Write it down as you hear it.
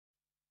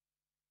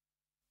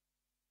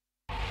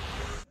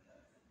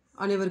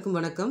அனைவருக்கும்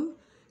வணக்கம்.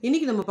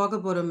 இன்னைக்கு நம்ம பார்க்க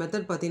போற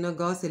மெத்தட் பார்த்தீங்கன்னா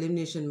Gauss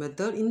Elimination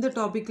மெத்தட். இந்த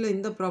டாபிக்ல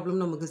இந்த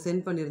ப்ராப்ளம் நமக்கு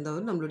சென்ட்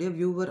பண்ணியிருந்தவர் நம்மளுடைய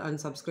viewer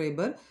and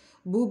subscriber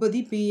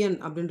Boopathi PN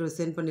அப்படின்றவர்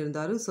சென்ட்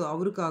பண்ணியிருந்தாரு. ஸோ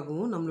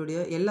அவருக்காகவும் நம்மளுடைய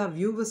எல்லா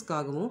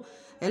வியூவர்ஸ்க்காகவும்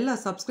எல்லா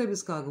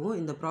சப்ஸ்கிரைபர்ஸ்க்காகவும்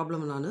இந்த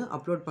ப்ராப்ளம் நான்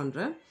அப்லோட்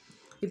பண்ணுறேன்.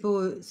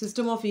 இப்போது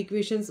சிஸ்டம் ஆஃப்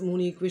ஈக்குவேஷன்ஸ்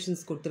 3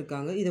 ஈக்குவேஷன்ஸ்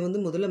கொடுத்துருக்காங்க. இதை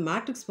வந்து முதல்ல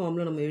மேட்ரிக்ஸ்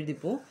ஃபார்மில் நம்ம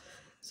எழுதிப்போம்.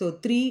 ஸோ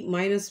 3 -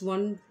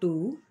 1 2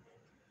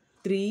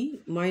 3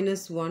 -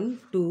 1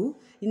 2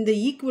 இந்த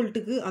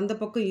ஈக்குவல்ட்டுக்கு அந்த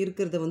பக்கம்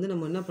இருக்கிறத வந்து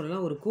நம்ம என்ன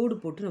பண்ணலாம், ஒரு கோடு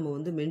போட்டு நம்ம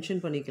வந்து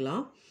மென்ஷன்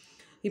பண்ணிக்கலாம்.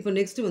 இப்போ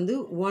நெக்ஸ்ட்டு வந்து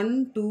 1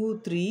 2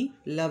 3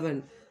 11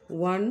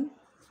 1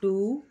 2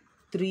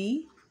 3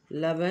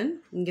 11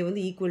 இங்கே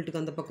வந்து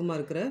ஈக்குவல்ட்டுக்கு அந்த பக்கமாக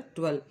இருக்கிற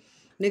 12.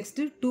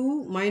 நெக்ஸ்ட்டு 2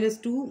 -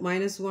 2 -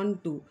 1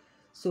 2.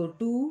 ஸோ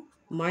 2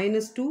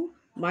 - 2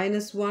 -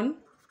 1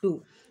 2.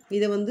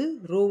 இதை வந்து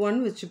ரோ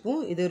 1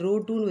 வச்சுப்போம், இதை ரோ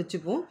 2ன்னு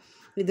வச்சுப்போம்,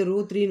 இதை ரோ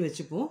 3ன்னு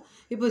வச்சுப்போம்.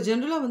 இப்போ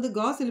ஜென்ரலாக வந்து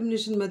Gauss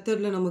Elimination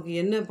மெத்தடில் நமக்கு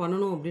என்ன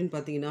பண்ணணும் அப்படின்னு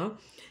பார்த்தீங்கன்னா,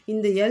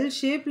 இந்த எல்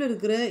ஷேப்பில்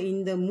இருக்கிற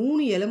இந்த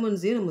 3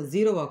 எலமெண்ட்ஸையும் நம்ம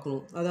 0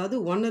 ஆக்கணும். அதாவது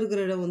 1 இருக்கிற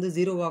இடம் வந்து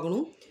 0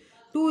 ஆகணும்,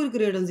 2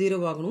 இருக்கிற இடம் 0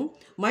 ஆகணும்,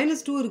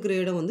 -2 இருக்கிற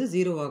இடம் வந்து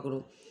 0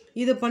 ஆகணும்.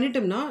 இதை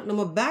பண்ணிட்டோம்னா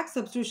நம்ம பேக்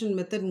சப்ஸ்டியூஷன்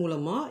மெத்தட்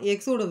மூலமாக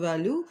எக்ஸோட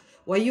வேல்யூ,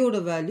 ஒய்யோட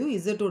வேல்யூ,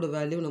 இசட்டோட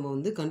வேல்யூ நம்ம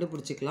வந்து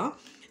கண்டுபிடிச்சிக்கலாம்.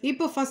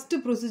 இப்போ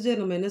ஃபஸ்ட்டு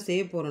ப்ரொசீஜர் நம்ம என்ன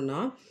செய்ய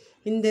போகிறோம்னா,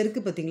 இந்த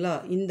இருக்குது பார்த்தீங்களா,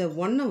 இந்த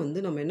 1ஐ வந்து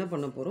நம்ம என்ன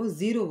பண்ண போகிறோம்,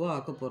 0வாக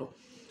ஆக்க போகிறோம்.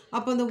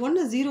 அப்போ அந்த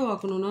 1ஐ 0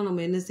 ஆக்கணும்னா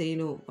நம்ம என்ன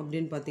செய்யணும்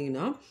அப்படின்னு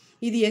பார்த்தீங்கன்னா,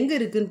 இது எங்கே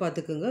இருக்குதுன்னு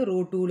பார்த்துக்கோங்க, ரோ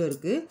 2ல்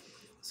இருக்குது.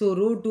 ஸோ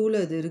ரோ 2ல்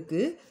இது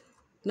இருக்குது.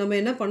 நம்ம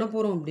என்ன பண்ண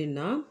போகிறோம்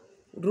அப்படின்னா,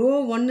 ரோ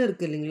 1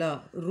 இருக்குது இல்லைங்களா,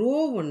 ரோ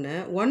 1ஐ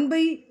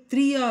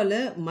 1/3ஆல்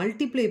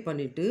மல்டிப்ளை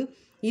பண்ணிவிட்டு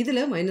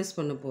இதில் மைனஸ்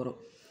பண்ண போகிறோம்.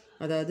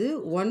 அதாவது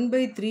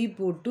 1/3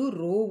 போட்டு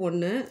ரோ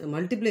 1ஐ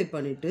மல்டிப்ளை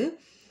பண்ணிவிட்டு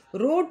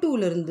ரோ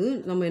 2லேருந்து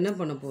நம்ம என்ன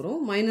பண்ண போகிறோம்,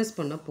 மைனஸ்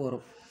பண்ண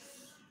போகிறோம்.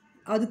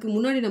 அதுக்கு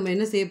முன்னாடி நம்ம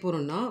என்ன செய்ய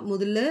போகிறோம்னா,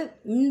 முதல்ல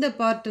இந்த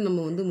பார்ட்டை நம்ம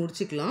வந்து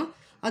முடிச்சுக்கலாம்,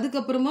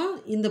 அதுக்கப்புறமா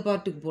இந்த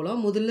பார்ட்டுக்கு போகலாம்.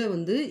 முதல்ல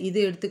வந்து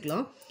இதை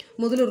எடுத்துக்கலாம்.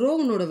 முதல்ல ரோ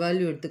 1ஓட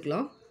வேல்யூ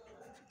எடுத்துக்கலாம்.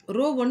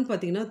 ரோ 1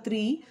 பார்த்திங்கன்னா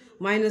 3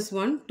 -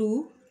 1 2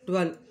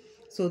 12.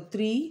 ஸோ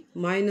 3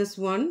 -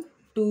 1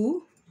 2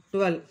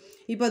 12.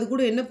 இப்போ அது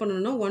கூட என்ன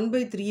பண்ணணும்னா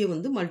 1/3ஐ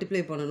வந்து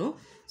மல்டிப்ளை பண்ணணும்.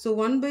 ஸோ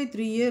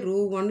 1/3ஐ ரோ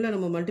 1ல்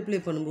நம்ம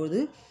மல்டிப்ளை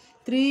பண்ணும்போது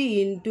 3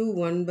 ×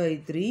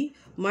 1/3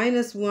 - 1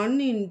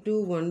 ×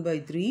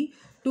 1/3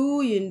 2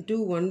 ×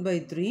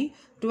 1/3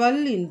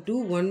 12 ×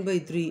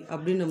 1/3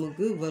 அப்படின்னு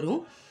நமக்கு வரும்.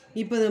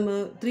 இப்போ நம்ம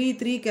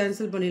 3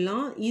 கேன்சல்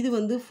பண்ணிடலாம். இது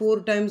வந்து 4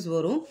 டைம்ஸ்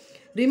வரும்.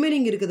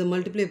 ரிமைனிங் இருக்கிறத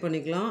மல்டிப்ளை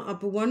பண்ணிக்கலாம்.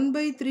 அப்போ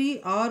 1/3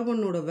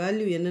 R1ஓட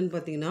வேல்யூ என்னன்னு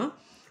பார்த்தீங்கன்னா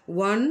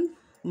 1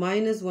 -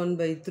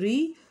 1/3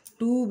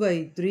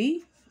 2/3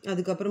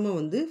 அதுக்கப்புறமா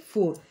வந்து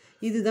 4.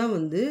 இதுதான்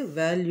வந்து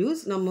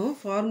வேல்யூஸ். நம்ம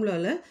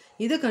ஃபார்முலாவில்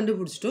இதை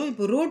கண்டுபிடிச்சிட்டோம்.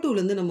 இப்போ ரோ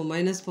 2லேருந்து நம்ம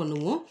மைனஸ்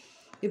பண்ணுவோம்.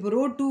 இப்போ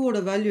ரோ 2ஓட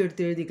வேல்யூ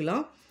எடுத்து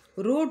எழுதிக்கலாம்.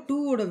 ரோ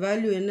 2ஓட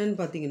வேல்யூ என்னன்னு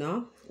பார்த்தீங்கன்னா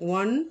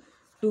 1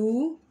 2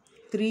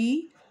 3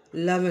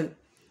 11.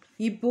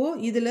 இப்போது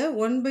இதில்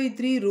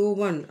 1/3 ரோ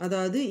 1,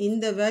 அதாவது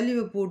இந்த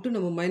வேல்யூவை போட்டு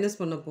நம்ம மைனஸ்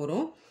பண்ண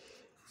போகிறோம்.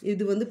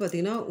 இது வந்து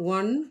பார்த்திங்கன்னா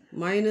 1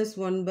 -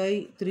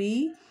 1/3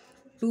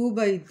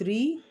 2/3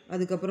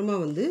 அதுக்கப்புறமா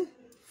வந்து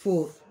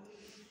 4.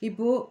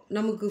 இப்போது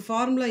நமக்கு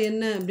ஃபார்முலா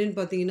என்ன அப்படின்னு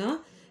பார்த்தீங்கன்னா,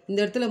 இந்த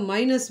இடத்துல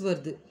மைனஸ்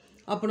வருது.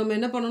 அப்போ நம்ம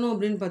என்ன பண்ணணும்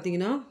அப்படின்னு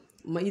பார்த்தீங்கன்னா,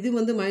 இது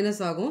வந்து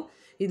மைனஸ் ஆகும்,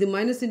 இது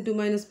மைனஸ் இன்ட்டு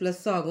மைனஸ்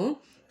ப்ளஸ் ஆகும்,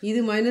 இது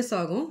மைனஸ்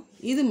ஆகும்,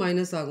 இது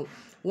மைனஸ் ஆகும்.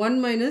 1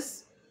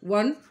 -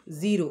 1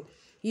 0.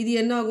 இது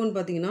என்ன ஆகும்னு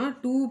பார்த்தீங்கன்னா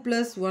 2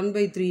 +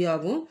 1/3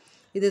 ஆகும்.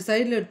 இதை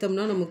சைடில்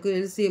எடுத்தோம்னா நமக்கு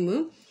எல்சிஎம்மு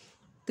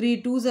 3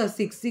 2s are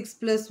 6 6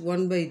 +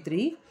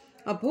 1/3.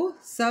 அப்போது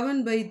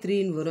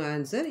 7/3ன்னு வரும்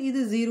ஆன்சர். இது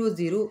 0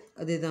 0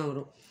 அதே தான்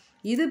வரும்.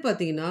 இது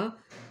பார்த்திங்கன்னா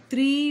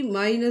 3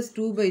 -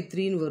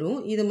 2/3ன்னு வரும்.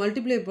 இதை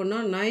மல்டிப்ளை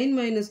பண்ணால்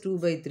 9 -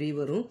 2/3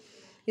 வரும்.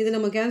 இதை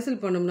நம்ம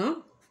கேன்சல் பண்ணோம்னா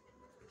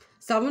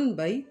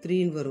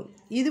 7/3ன்னு வரும்.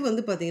 இது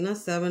வந்து பார்த்திங்கன்னா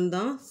 7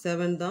 தான்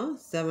 7 தான்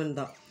 7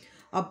 தான்.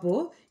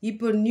 அப்போது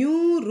இப்போ நியூ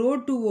ரோ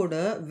 2ஓட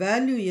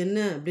வேல்யூ என்ன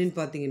அப்படின்னு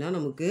பார்த்தீங்கன்னா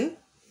நமக்கு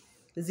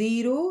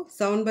 0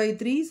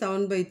 7/3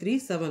 7/3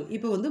 7.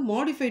 இப்போ வந்து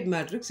மாடிஃபைட்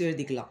மேட்ரிக்ஸ்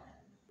எழுதிக்கலாம்.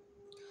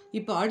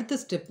 இப்போ அடுத்த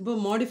ஸ்டெப், இப்போ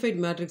மாடிஃபைட்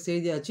மேட்ரிக்ஸ்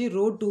எழுதியாச்சு,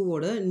 ரோ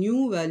 2ஓட நியூ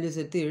வேல்யூஸ்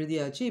எடுத்து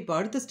எழுதியாச்சு. இப்போ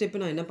அடுத்த ஸ்டெப்பு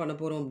நான் என்ன பண்ண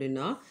போகிறோம்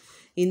அப்படின்னா,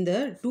 இந்த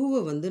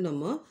 2ஐ வந்து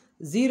நம்ம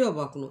 0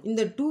 ஆக்கணும்.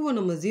 இந்த 2ஐ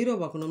நம்ம 0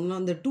 ஆக்கணும்னா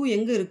அந்த 2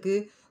 எங்கே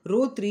இருக்குது, ரோ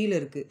 3ல்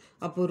இருக்குது.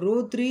 அப்போ ரோ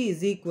 3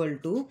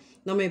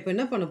 = நம்ம இப்போ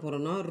என்ன பண்ண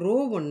போகிறோம்னா, ரோ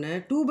 1ஐ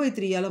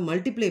 2/3ஆல்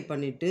மல்டிப்ளை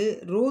பண்ணிவிட்டு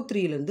ரோ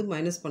 3லேருந்து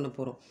மைனஸ் பண்ண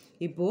போகிறோம்.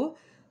 இப்போது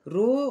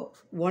ரோ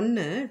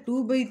 1ஐ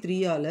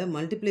 2/3ஆல்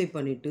மல்டிப்ளை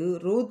பண்ணிவிட்டு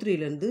ரோ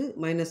 3லேருந்து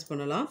மைனஸ்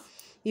பண்ணலாம்.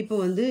 இப்போ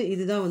வந்து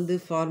இதுதான் வந்து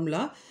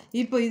ஃபார்முலா.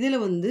 இப்போ இதில்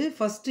வந்து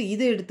ஃபஸ்ட்டு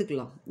இதை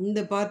எடுத்துக்கலாம், இந்த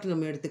பார்ட்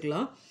நம்ம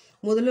எடுத்துக்கலாம்.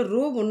 முதல்ல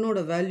ரோ 1ஓட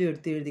வேல்யூ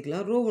எடுத்து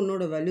எழுதிக்கலாம். Row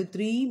 1ஓட value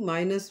 3 -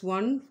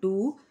 1 2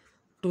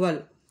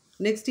 12.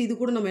 நெக்ஸ்ட் இது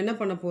கூட நம்ம என்ன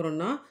பண்ண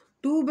போகிறோம்னா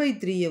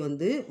 2/3ஐ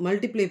வந்து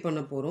மல்டிப்ளை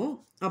பண்ண போகிறோம்.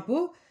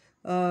 அப்போது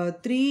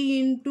 3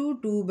 ×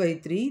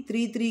 2/3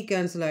 3 3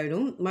 கேன்சல்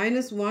ஆகிடும்.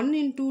 -1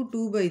 ×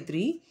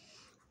 2/3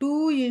 2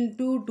 ×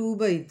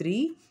 2/3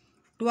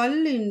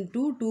 12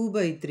 ×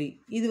 2/3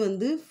 இது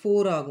வந்து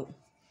 4 ஆகும்.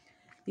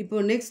 இப்போ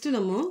நெக்ஸ்ட்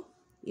நம்ம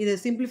இதை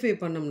சிம்பிளிஃபை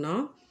பண்ணோம்னா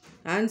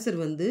ஆன்சர்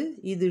வந்து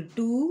இது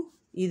 2,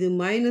 இது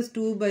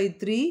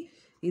 -2/3,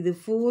 இது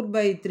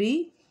 4/3,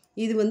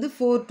 இது வந்து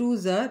 4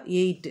 2s are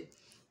 8.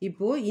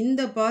 இப்போது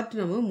இந்த பார்ட்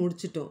நம்ம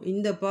முடிச்சிட்டோம்.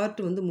 இந்த பார்ட்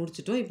வந்து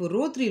முடிச்சிட்டோம். இப்போ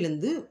ரோ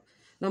 3லேருந்து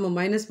நம்ம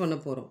மைனஸ் பண்ண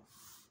போகிறோம்.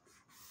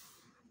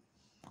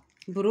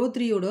 இப்போ ரோ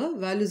 3யோட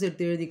வேல்யூஸ்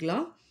எடுத்து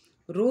எழுதிக்கலாம்.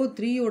 ரோ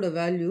 3யோட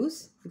வேல்யூஸ்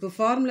இப்போ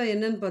ஃபார்முலா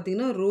என்னன்னு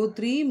பார்த்தீங்கன்னா ரோ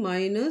 3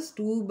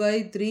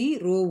 -2/3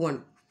 ரோ 1.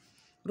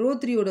 ரோ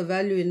 3யோட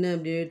வேல்யூ என்ன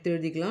அப்படி எடுத்து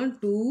எழுதிக்கலாம்.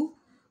 2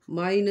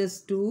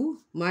 -2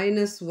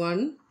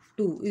 -1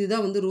 2.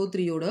 இதுதான் வந்து ரோ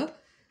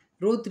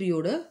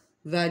 3யோட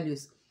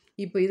வேல்யூஸ்.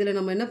 இப்போ இதில்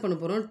நம்ம என்ன பண்ண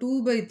போகிறோம்,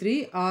 2/3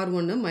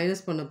 R1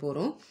 மைனஸ் பண்ண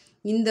போகிறோம்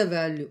இந்த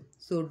வேல்யூ.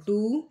 ஸோ 2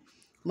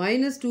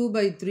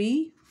 -2/3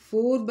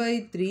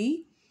 4/3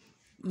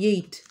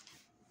 8.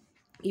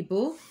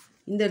 இப்போது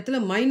இந்த இடத்துல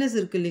மைனஸ்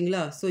இருக்குது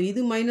இல்லைங்களா, ஸோ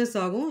இது மைனஸ்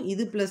ஆகும்,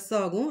 இது ப்ளஸ்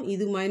ஆகும்,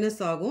 இது மைனஸ்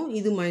ஆகும்,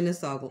 இது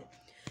மைனஸ் ஆகும்.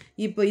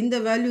 இப்போ இந்த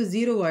வேல்யூ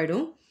 0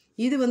 ஆகிடும்.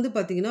 இது வந்து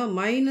பார்த்திங்கன்னா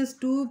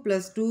 -2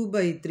 +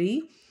 2/3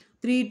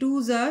 3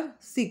 2s are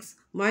 6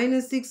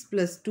 -6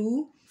 +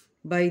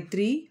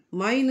 2/3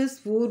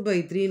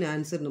 -4/3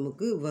 ஆன்சர்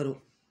நமக்கு வரும்.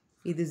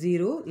 இது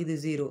 0, இது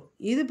 0.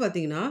 இது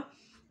பார்த்திங்கன்னா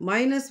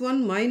 -1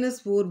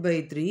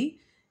 -4/3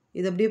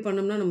 இது அப்படியே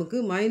பண்ணோம்னா நமக்கு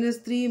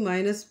 -3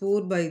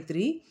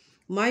 -4/3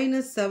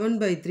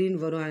 -7/3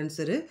 வரும்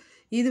ஆன்சரு.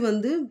 இது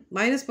வந்து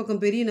மைனஸ்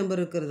பக்கம் பெரிய நம்பர்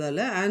இருக்கிறதால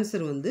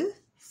ஆன்சர் வந்து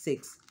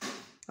 6.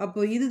 அப்போ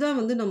இதுதான்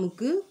வந்து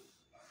நமக்கு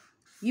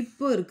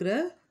இப்போ இருக்கிற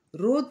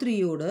ரோ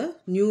 3யோட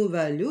நியூ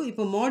வேல்யூ.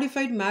 இப்போ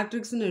மாடிஃபைட்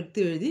மேட்ரிக்ஸ்னு எடுத்து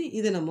எழுதி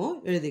இதை நம்ம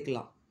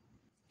எழுதிக்கலாம்.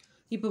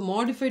 இப்போ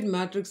மாடிஃபைட்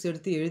மேட்ரிக்ஸ்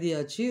எடுத்து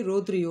எழுதியாச்சு, ரோ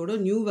 3யோட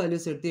நியூ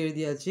வேல்யூஸ் எடுத்து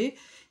எழுதியாச்சு.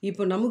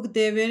 இப்போ நமக்கு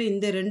தேவையான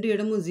இந்த 2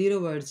 இடமும் 0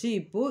 ஆகிடுச்சு.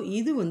 இப்போது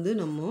இது வந்து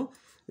நம்ம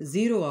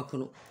 0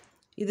 ஆக்கணும்.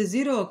 இது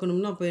 0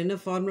 ஆக்கணும்னா அப்போ என்ன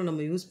ஃபார்முலா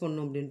நம்ம யூஸ்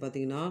பண்ணோம் அப்படின்னு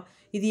பார்த்தீங்கன்னா,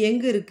 இது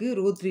எங்கே இருக்குது,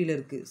 ரோ 3ல்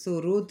இருக்குது. ஸோ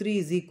ரோ 3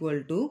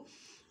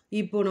 =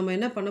 இப்போது நம்ம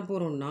என்ன பண்ண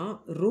போகிறோம்னா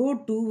ரோ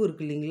 2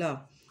 இருக்குது இல்லைங்களா,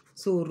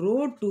 ஸோ ரோ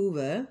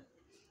 2வை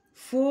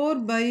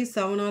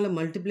 4/7ஆல்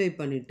மல்டிப்ளை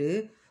பண்ணிவிட்டு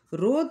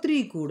ரோ 3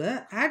 கூட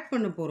ஆட்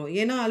பண்ண போகிறோம்.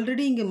 ஏன்னா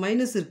ஆல்ரெடி இங்கே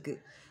மைனஸ் இருக்குது.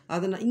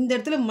 அதனால் இந்த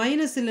இடத்துல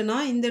மைனஸ் இல்லைன்னா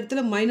இந்த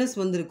இடத்துல மைனஸ்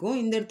வந்திருக்கும்,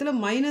 இந்த இடத்துல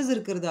மைனஸ்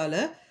இருக்கிறதால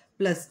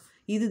ப்ளஸ்.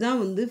 இதுதான்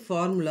வந்து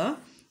ஃபார்முலா.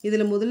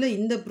 இதில் முதல்ல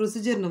இந்த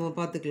ப்ரொசீஜர் நம்ம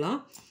பார்த்துக்கலாம்.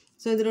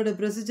 ஸோ இதனோட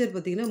ப்ரொசீஜர்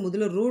பார்த்திங்கன்னா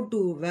முதல்ல ரோ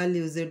 2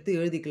 வேல்யூஸ் எடுத்து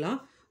எழுதிக்கலாம்.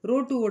 ரோ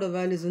 2வோட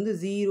வேல்யூஸ் வந்து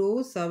 0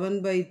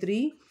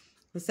 7/3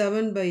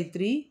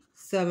 7/3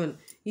 7.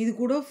 இது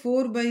கூட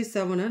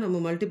 4/7 நம்ம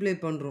மல்டிப்ளை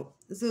பண்ணுறோம்.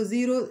 ஸோ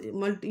 0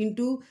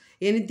 இன்ட்டு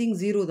எனிதிங்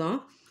 0 தான்.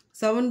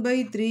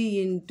 7/3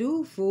 இன்ட்டு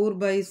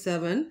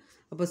 4/7.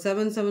 அப்போ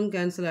 7 7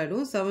 கேன்சல்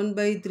ஆகிடும்.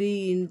 7/3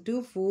 இன்ட்டு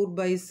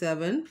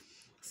 4/7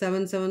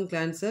 7 7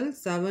 கேன்சல்.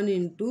 7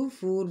 into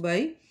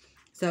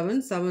 4/7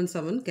 7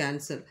 7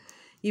 cancel.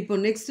 இப்போ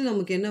நெக்ஸ்ட்டு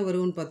நமக்கு என்ன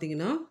வரும்னு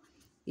பார்த்தீங்கன்னா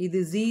இது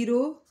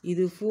 0,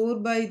 இது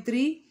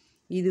 4/3,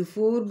 இது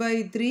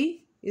 4/3,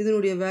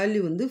 இதனுடைய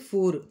வேல்யூ வந்து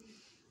 4.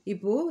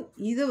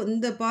 இப்போது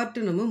இந்த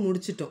பார்ட்டை நம்ம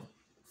முடிச்சிட்டோம்.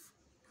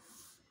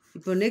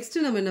 இப்போ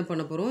நெக்ஸ்ட்டு நம்ம என்ன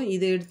பண்ண போகிறோம்,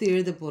 இதை எடுத்து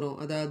எழுத போகிறோம்.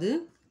 அதாவது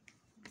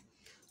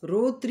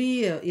ரோ 3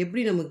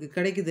 எப்படி நமக்கு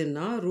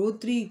கிடைக்குதுன்னா ரோ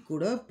 3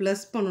 கூட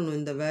ப்ளஸ் பண்ணணும்.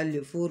 இந்த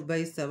வேல்யூ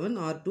 4/7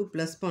 R2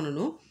 ப்ளஸ்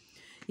பண்ணணும்.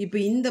 இப்போ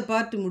இந்த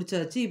பார்ட்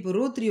முடிச்சாச்சு. இப்போ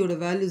ரோ 3யோட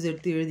வேல்யூஸ்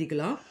எடுத்து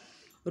எழுதிக்கலாம்.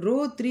 ரோ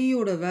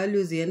 3யோட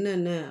வேல்யூஸ்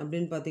என்னென்ன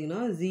அப்படின்னு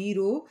பார்த்தீங்கன்னா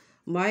 0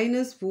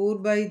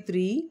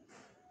 -4/3,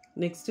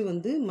 நெக்ஸ்ட்டு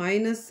வந்து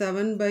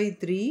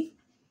 -7/3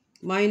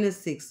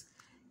 -6.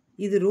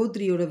 இது ரோ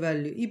 3யோட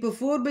வேல்யூ. இப்போ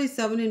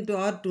 4/7 இன்ட்டு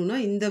R2னா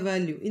இந்த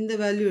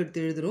வேல்யூ எடுத்து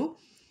எழுதுகிறோம்.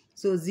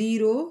 ஸோ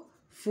 0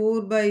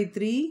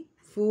 4/3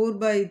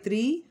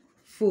 4/3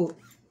 4.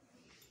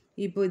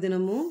 இப்போ இதை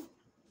நம்ம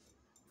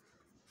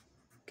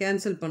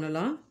கேன்சல்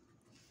பண்ணலாம்.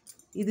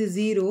 இது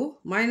 0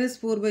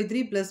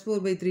 -4/3 +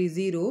 4/3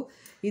 0.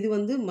 இது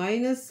வந்து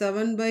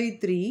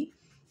 -7/3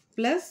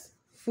 +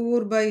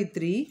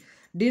 4/3.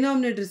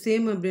 டினாமினேட்டர்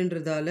சேம்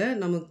அப்படின்றதால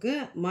நமக்கு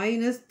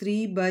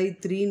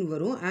 -3/3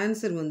 வரும்.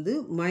 ஆன்சர் வந்து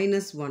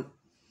 -1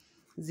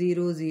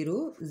 0 0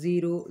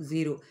 0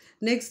 0.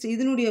 நெக்ஸ்ட்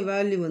இதனுடைய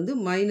வேல்யூ வந்து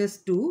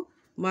 -2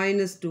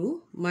 -2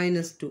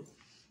 -2.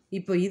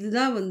 இப்போ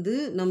இதுதான் வந்து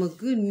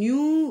நமக்கு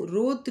நியூ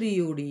ரோ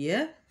 3யோடைய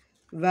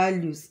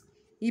வேல்யூஸ்.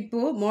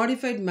 இப்போது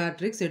மாடிஃபைட்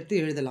மேட்ரிக்ஸ் எடுத்து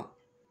எழுதலாம்.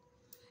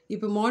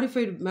 இப்போ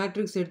மாடிஃபைட்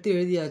மேட்ரிக்ஸ் எடுத்து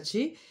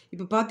எழுதியாச்சு.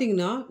 இப்போ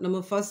பார்த்தீங்கன்னா நம்ம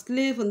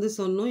ஃபஸ்ட்லேயே வந்து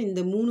சொன்னோம் இந்த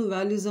 3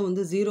 வேல்யூஸை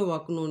வந்து 0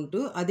 ஆக்கணுன்ட்டு,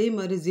 அதே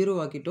மாதிரி 0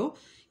 ஆக்கிட்டோம்.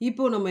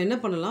 இப்போது நம்ம என்ன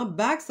பண்ணலாம்,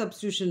 பேக்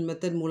சப்ஸ்டியூஷன்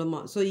மெத்தட்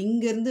மூலமாக. ஸோ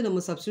இங்கேருந்து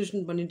நம்ம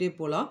சப்ஸ்டியூஷன் பண்ணிகிட்டே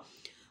போகலாம்.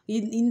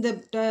 இந்த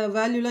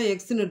வேல்யூலாம்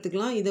எக்ஸ்ன்னு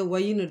எடுத்துக்கலாம், இதை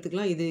ஒய்ன்னு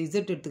எடுத்துக்கலாம், இதை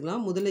இசட்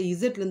எடுத்துக்கலாம். முதல்ல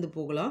இசட்லேருந்து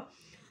போகலாம்.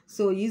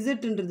 ஸோ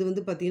இசட்ன்றது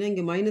வந்து பார்த்திங்கன்னா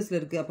இங்கே மைனஸில்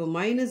இருக்குது. அப்போ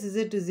 -z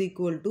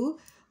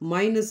 =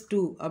 -2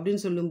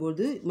 அப்படின்னு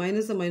சொல்லும்போது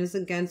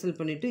மைனஸும் கேன்சல்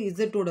பண்ணிவிட்டு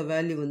இசட்டோட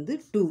வேல்யூ வந்து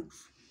 2.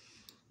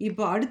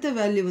 இப்போ அடுத்த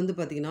வேல்யூ வந்து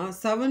பார்த்திங்கன்னா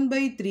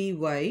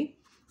 7/3y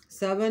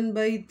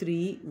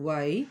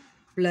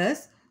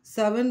 +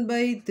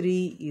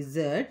 7/3z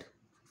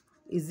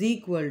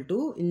 =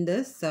 இந்த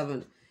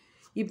 7.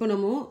 இப்போ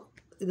நம்ம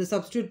இதை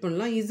சப்ஸ்டியூட்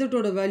பண்ணலாம்.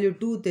 இசட்டோட வேல்யூ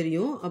 2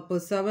 தெரியும். அப்போ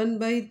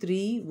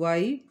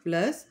 7/3y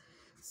plus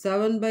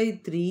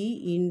 7/3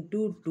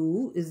 into 2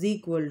 is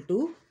equal to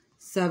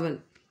 7.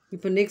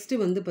 இப்போ நெக்ஸ்ட்டு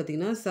வந்து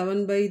பார்த்திங்கன்னா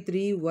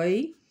 7/3y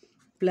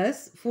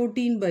plus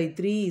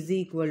 14/3 is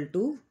equal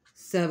to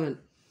 7.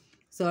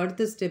 So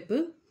அடுத்த step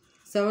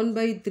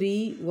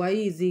 7/3y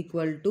is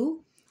equal to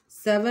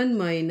 7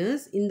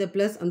 minus இந்த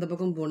ப்ளஸ் அந்த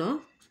பக்கம் போனால்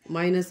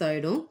மைனஸ்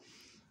ஆகிடும்.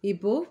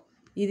 இப்போது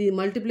இது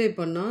மல்டிப்ளை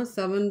பண்ணால்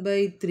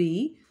 7/3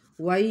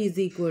 y is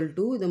equal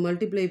to இதை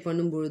மல்டிப்ளை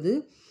பண்ணும்பொழுது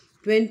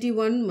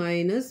 21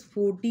 மைனஸ்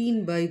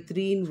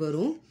 14/3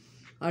 வரும்.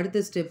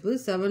 அடுத்த step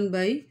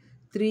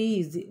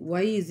 7/3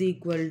 y is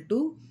equal to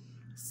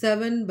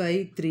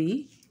 7/3.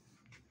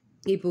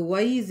 இப்போ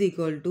y is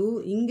equal to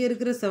இங்கே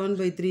இருக்கிற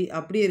 7/3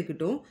 அப்படியே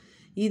இருக்கட்டும்.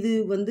 இது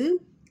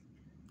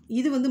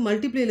வந்து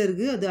மல்டிப்ளையில்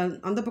இருக்குது. அது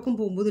அந்த பக்கம்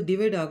போகும்போது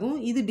டிவைட் ஆகும்.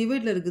 இது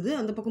டிவைடில் இருக்குது,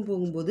 அந்த பக்கம்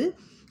போகும்போது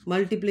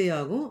மல்டிப்ளை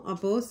ஆகும்.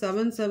 அப்போது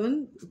 7 7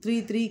 3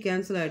 3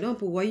 கேன்சல் ஆகிடும்.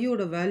 அப்போது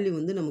ஒய்யோட வேல்யூ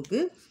வந்து நமக்கு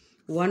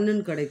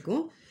 1ன்னு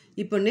கிடைக்கும்.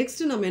 இப்போ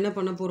நெக்ஸ்ட்டு நம்ம என்ன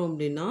பண்ண போகிறோம்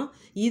அப்படின்னா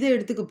இதை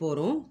எடுத்துக்க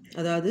போகிறோம்.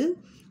 அதாவது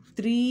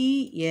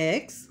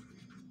 3x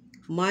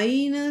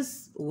minus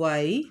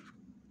Y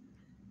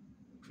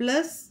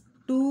plus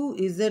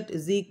 2z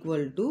is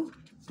equal to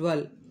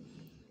 12.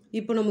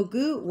 இப்போ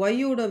நமக்கு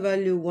ஒய்யோட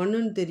வேல்யூ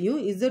 1ன்னு தெரியும்,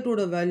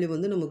 இசட்டோட வேல்யூ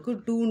வந்து நமக்கு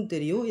 2ன்னு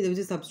தெரியும். இதை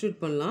வச்சு சப்ஸ்டியூட்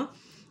பண்ணலாம்.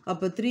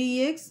 அப்போ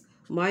 3x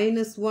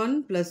minus 1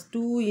 plus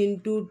 2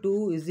 into 2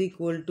 is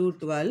equal to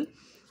 12.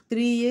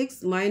 3x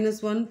minus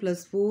 1 plus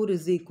 4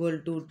 is equal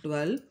to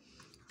 12.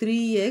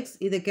 3x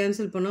இதை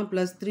கேன்சல் பண்ணால்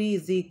plus 3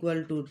 is equal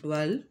to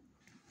 12.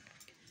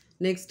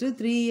 Next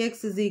 3x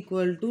is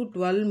equal to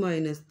 12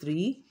 minus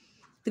 3.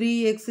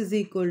 3x is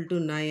equal to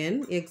 9.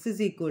 x is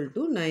equal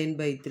to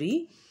 9/3.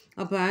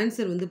 அப்போ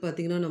answer வந்து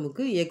பார்த்திங்கன்னா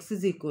நமக்கு x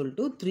is equal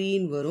to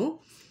 3ன்னு வரும்.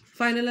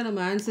 ஃபைனலாக நம்ம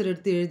answer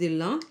எடுத்து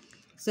எழுதிடலாம்.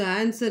 ஸோ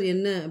ஆன்சர்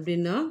என்ன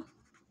அப்படின்னா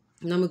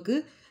நமக்கு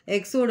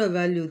எக்ஸோட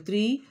வேல்யூ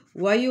 3,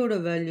 ஒய்யோட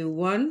வேல்யூ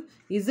 1,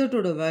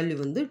 இசட்டோட வேல்யூ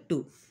வந்து 2.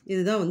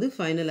 இதுதான் வந்து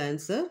ஃபைனல்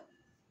ஆன்சர்.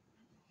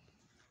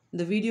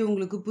 இந்த வீடியோ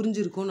உங்களுக்கு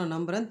புரிஞ்சிருக்கும் நான்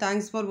நம்புகிறேன்.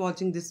 தேங்க்ஸ் ஃபார்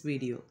வாட்சிங் திஸ்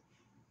வீடியோ.